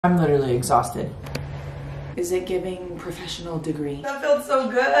I'm literally exhausted. Is it giving professional degree? That felt so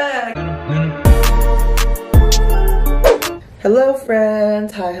good. Hello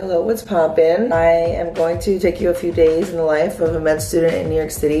friends, hi, hello, what's poppin'? I am going to take you a few days in the life of a med student in New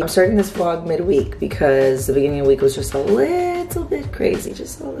York City. I'm starting this vlog midweek because the beginning of the week was just a little bit crazy,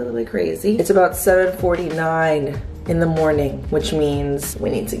 just a little bit crazy. It's about 7:49 in the morning, which means we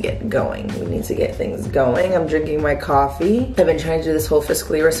need to get going. We need to get things going. I'm drinking my coffee. I've been trying to do this whole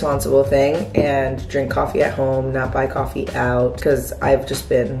fiscally responsible thing and drink coffee at home, not buy coffee out, because I've just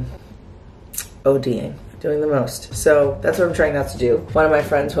been ODing. Doing the most. So that's what I'm trying not to do. One of my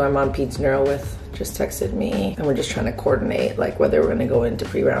friends who I'm on FRIENDZ neuro with just texted me and we're just trying to coordinate like whether we're gonna go into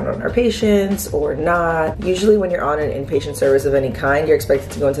pre-round on our patients or not. Usually when you're on an inpatient service of any kind, you're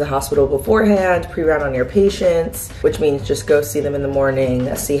expected to go into the hospital beforehand, pre-round on your patients, which means just go see them in the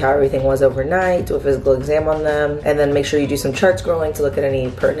morning, see how everything was overnight, do a physical exam on them, and then make sure you do some chart scrolling to look at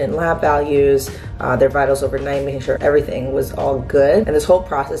any pertinent lab values, their vitals overnight, making sure everything was all good. And this whole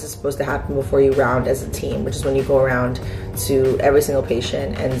process is supposed to happen before you round as a team, which is when you go around to every single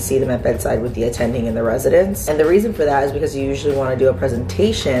patient and see them at bedside with the attending and the residents. And the reason for that is because you usually want to do a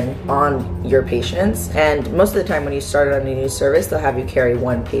presentation on your patients. And most of the time when you start on a new service, they'll have you carry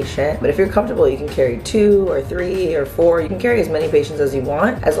one patient. But if you're comfortable, you can carry 2 or 3 or 4. You can carry as many patients as you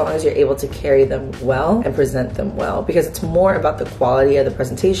want, as long as you're able to carry them well and present them well, because it's more about the quality of the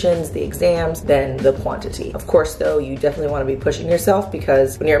presentations, the exams, than the quantity. Of course, though, you definitely want to be pushing yourself,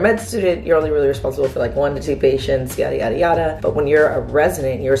 because when you're a med student, you're only really responsible for like 1 to 2 patients, yada, yada, yada. But when you're a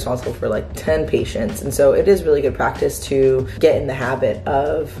resident, you're responsible for like 10 patients. And so it is really good practice to get in the habit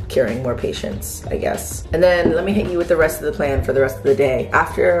of carrying more patients, I guess. And then let me hit you with the rest of the plan for the rest of the day.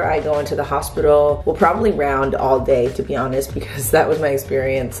 After I go into the hospital, we'll probably round all day, to be honest, because that was my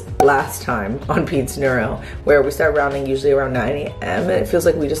experience last time on FRIENDZ neuro, where we start rounding usually around 9 a.m. and it feels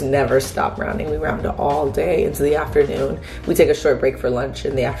like we just never stop rounding. We round all day into the afternoon. We take a short break for lunch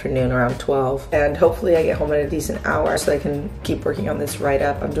in the afternoon around 12. And hopefully I get home in a decent hour so I can keep working on this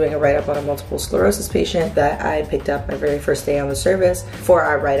write-up. I'm doing a write-up on a multiple sclerosis patient that I picked up my very first day on the service. For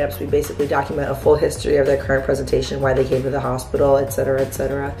our write-ups, we basically document a full history of their current presentation, why they came to the hospital, etc.,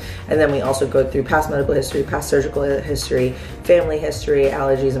 etc. And then we also go through past medical history, past surgical history, family history,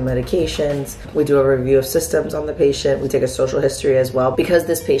 allergies and medications. We do a review of systems on the patient. We take a social history as well. Because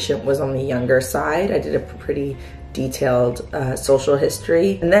this patient was on the younger side, I did a pretty detailed social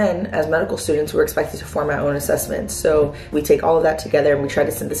history. And then as medical students, we're expected to form our own assessments. So we take all of that together and we try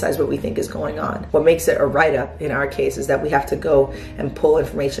to synthesize what we think is going on. What makes it a write-up in our case is that we have to go and pull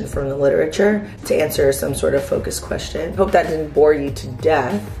information from the literature to answer some sort of focused question. I hope that didn't bore you to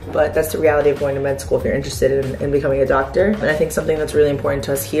death, but that's the reality of going to med school if you're interested in becoming a doctor. And I think something that's really important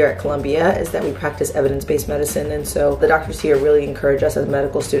to us here at Columbia is that we practice evidence-based medicine. And so the doctors here really encourage us as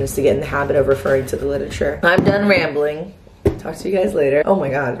medical students to get in the habit of referring to the literature. I'm done rambling. Talk to you guys later. Oh my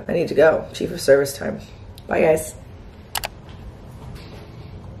God, I need to go. Chief of service time. Bye guys.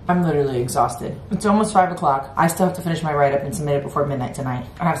 I'm literally exhausted. It's almost 5 o'clock. I still have to finish my write-up and submit it before midnight tonight.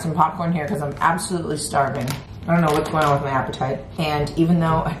 I have some popcorn here because I'm absolutely starving. I don't know what's going on with my appetite. And even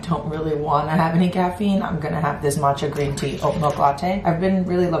though I don't really want to have any caffeine, I'm gonna have this matcha green tea oat milk latte. I've been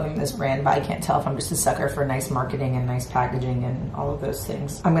really loving this brand, but I can't tell if I'm just a sucker for nice marketing and nice packaging and all of those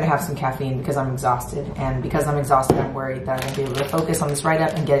things. I'm gonna have some caffeine because I'm exhausted. And because I'm exhausted, I'm worried that I'm gonna be able to focus on this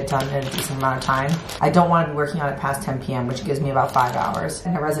write-up and get it done in a decent amount of time. I don't want to be working on it past 10 p.m., which gives me about 5 hours.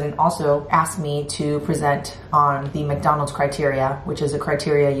 And a resident also asked me to present on the McDonald's criteria, which is a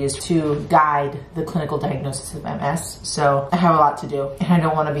criteria used to guide the clinical diagnosis of MS. So I have a lot to do and I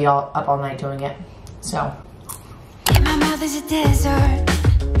don't want to be up all night doing it. So. In my mouth is a desert,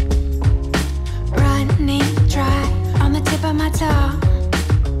 running dry on the tip of my tongue.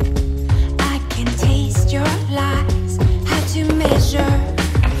 I can taste your lies, had to measure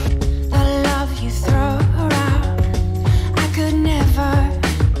the love you throw around. I could never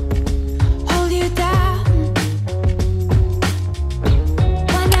hold you down.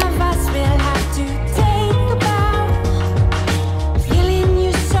 One of us will have to take a bow, feeling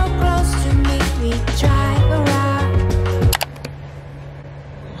you so close to make me drive around.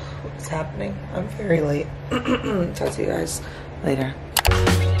 What's happening? I'm very late. Talk to you guys later.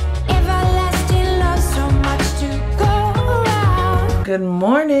 Everlasting love, so much to go around. Good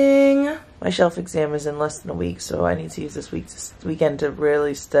morning. My shelf exam is in less than a week, so I need to use this weekend to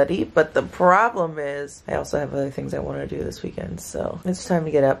really study. But the problem is I also have other things I want to do this weekend, so it's time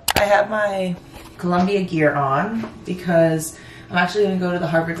to get up. I have my Columbia gear on because I'm actually going to go to the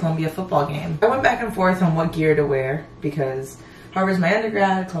Harvard-Columbia football game. I went back and forth on what gear to wear because Harvard's my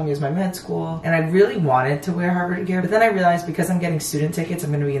undergrad, Columbia's my med school, and I really wanted to wear Harvard gear, but then I realized because I'm getting student tickets,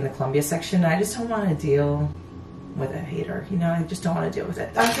 I'm gonna be in the Columbia section, and I just don't wanna deal with a hater, you know? I just don't wanna deal with it.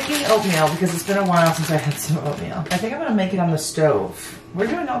 I'm thinking oatmeal because it's been a while since I had some oatmeal. I think I'm gonna make it on the stove. We're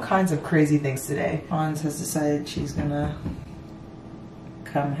doing all kinds of crazy things today. Hans has decided she's gonna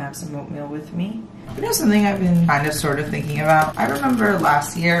come have some oatmeal with me. You know something I've been kind of sort of thinking about? I remember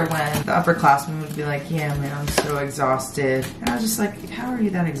last year when the upperclassmen would be like, yeah man, I'm so exhausted. And I was just like, how are you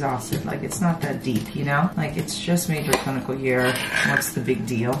that exhausted? Like, it's not that deep, you know? Like, it's just major clinical year. What's the big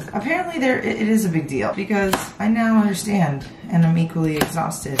deal? Apparently it is a big deal because I now understand and I'm equally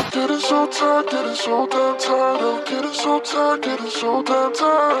exhausted. Getting so tired, getting so damn tired. Getting so tired, getting so damn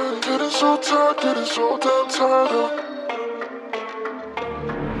tired. Getting so tired, getting so damn tired.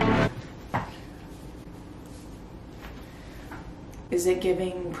 Is it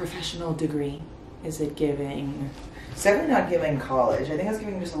giving professional degree? Is it giving... It's definitely not giving college. I think it's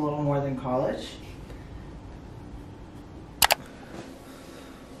giving just a little more than college.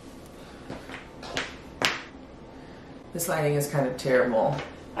 This lighting is kind of terrible.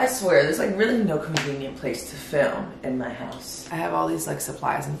 I swear, there's like really no convenient place to film in my house. I have all these like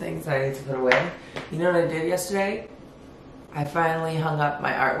supplies and things that I need to put away. You know what I did yesterday? I finally hung up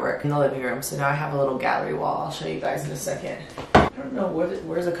my artwork in the living room, so now I have a little gallery wall. I'll show you guys in a second. I don't know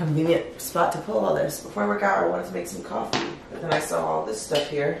where's a convenient spot to pull all this. Before I work out, I wanted to make some coffee, but then I saw all this stuff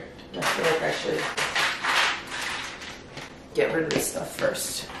here, and I feel like I should get rid of this stuff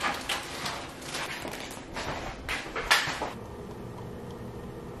first.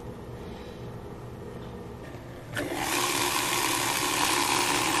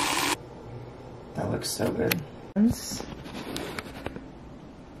 That looks so good.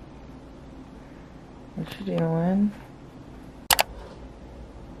 What you doing?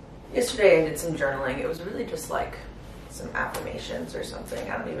 Yesterday I did some journaling. It was really just like some affirmations or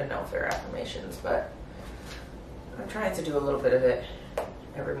something. I don't even know if they're affirmations, but I'm trying to do a little bit of it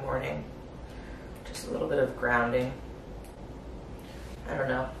every morning. Just a little bit of grounding. I don't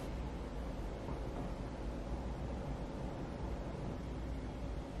know.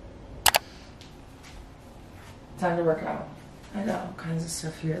 Time to work out. I got all kinds of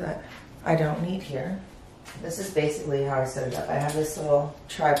stuff here that I don't need here. This is basically how I set it up. I have this little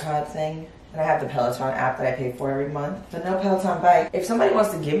tripod thing, and I have the Peloton app that I pay for every month, but no Peloton bike. If somebody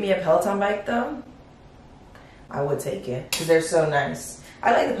wants to give me a Peloton bike though, I would take it, because they're so nice.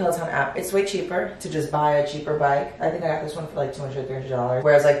 I like the Peloton app. It's way cheaper to just buy a cheaper bike. I think I got this one for like $200, $300,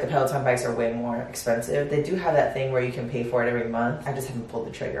 whereas like the Peloton bikes are way more expensive. They do have that thing where you can pay for it every month. I just haven't pulled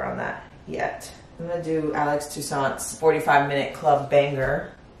the trigger on that yet. I'm gonna do Alex Toussaint's 45-minute club bangers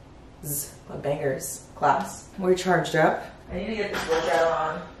class. We're charged up. I need to get this workout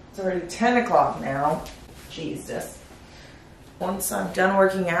on. It's already 10 o'clock now. Jesus. Once I'm done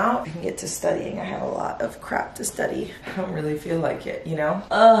working out, I can get to studying. I have a lot of crap to study. I don't really feel like it, you know?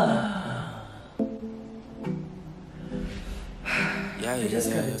 I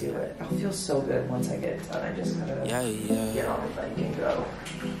just gotta do it. I'll feel so good once I get it done. I just gotta get on the bike and go.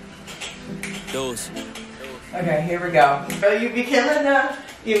 Okay, here we go. Oh, you be killing her.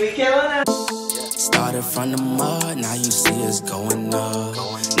 You be killing her. Started from the mud, now you see us going up.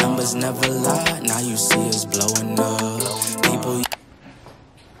 Numbers never lie, now you see us blowing up. People.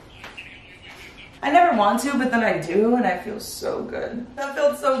 I never want to, but then I do, and I feel so good. That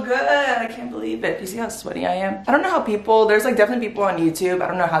felt so good. I can't believe it. Do you see how sweaty I am? I don't know how people, there's like definitely people on YouTube, I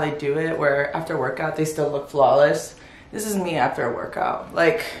don't know how they do it, where after a workout they still look flawless. This is me after a workout.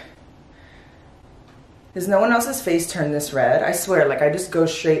 Like, does no one else's face turn this red? I swear, like I just go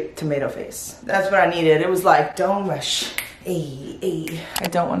straight tomato face. That's what I needed. It was like, don't rush. I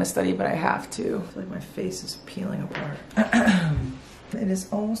don't want to study, but I have to. I feel like my face is peeling apart. It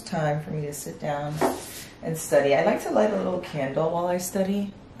is almost time for me to sit down and study. I like to light a little candle while I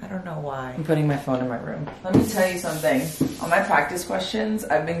study. I don't know why. I'm putting my phone in my room. Let me tell you something. On my practice questions,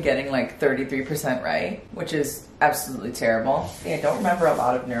 I've been getting like 33% right, which is absolutely terrible. I don't remember a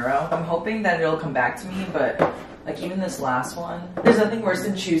lot of neuro. I'm hoping that it'll come back to me, but like even this last one, there's nothing worse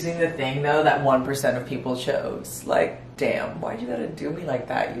than choosing the thing though that 1% of people chose. Like, damn, why'd you gotta do me like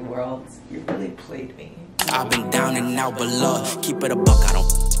that, you world? You really played me. I've been down and out, but love, keep it a buck, I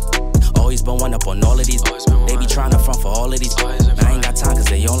don't. Always been one up on all of these. They be trying to front for all of these. I ain't got time cause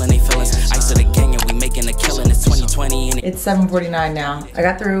they all in they feelings. Ice to the gang and we making a killing. It's 2020 and it's 7:49 now. I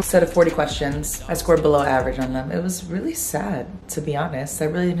got through a set of 40 questions. I scored below average on them. It was really sad, to be honest. I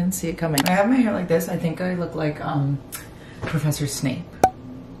really didn't see it coming. I have my hair like this. I think I look like Professor Snape.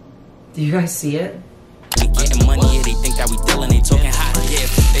 Do you guys see it? we getting money, yeah, they think that we dealing. They talking hot, yeah,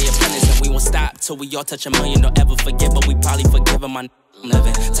 they apprentice and we want stop till we all touch 1 million. Don't ever forget, but we probably forgive him. I'm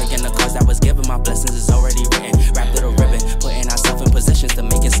living, taking the cards that was given. My blessings is already written. Wrapped little ribbon, putting ourselves in positions to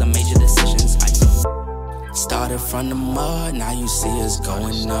making some major decisions. Started from the mud, now you see us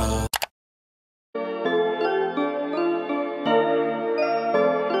going up.